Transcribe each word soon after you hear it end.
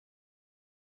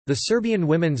The Serbian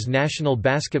women's national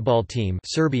basketball team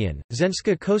Serbian,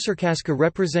 Ženska košarkaška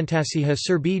reprezentacija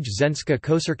Srbije Ženska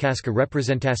košarkaška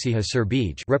reprezentacija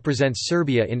Srbije represents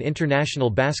Serbia in international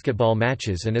basketball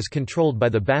matches and is controlled by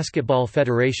the Basketball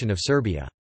Federation of Serbia.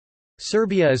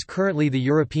 Serbia is currently the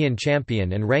European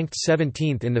champion and ranked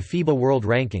 17th in the FIBA World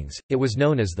Rankings. It was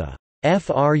known as the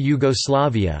FR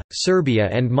Yugoslavia, Serbia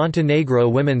and Montenegro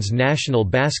women's national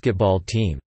basketball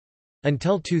team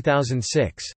until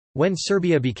 2006. When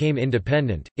Serbia became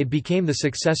independent, it became the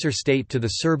successor state to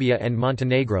the Serbia and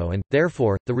Montenegro and,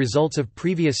 therefore, the results of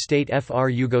previous state FR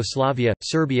Yugoslavia,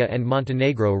 Serbia and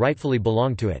Montenegro rightfully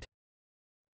belong to it.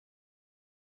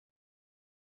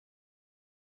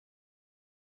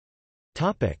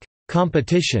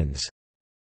 Competitions.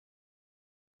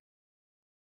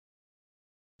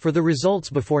 For the results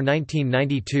before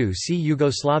 1992, see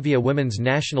Yugoslavia women's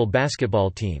national basketball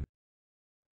team.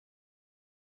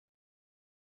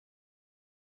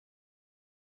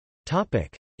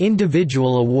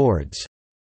 Individual awards.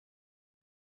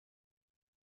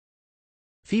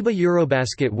 FIBA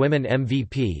EuroBasket Women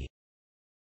MVP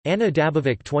Ana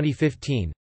Dabovic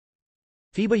 2015,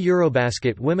 FIBA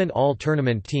EuroBasket Women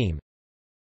All-Tournament Team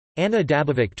Ana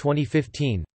Dabovic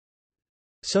 2015,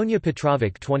 Sonja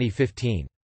Petrovic 2015.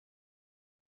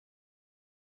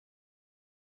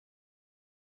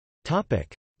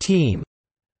 Team.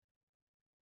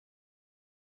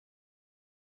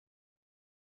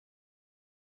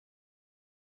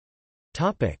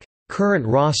 Current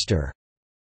roster.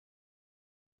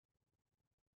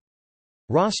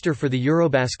 Roster for the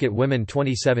EuroBasket Women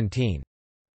 2017.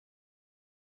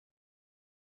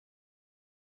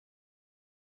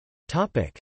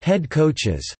 Head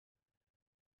coaches.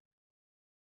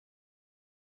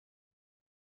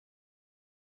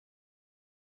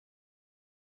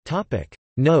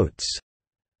 Notes.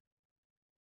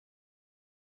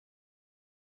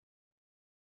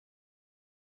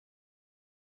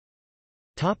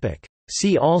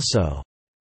 See also: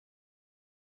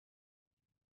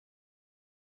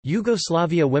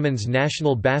 Yugoslavia women's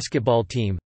national basketball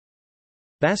team,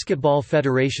 Basketball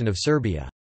Federation of Serbia.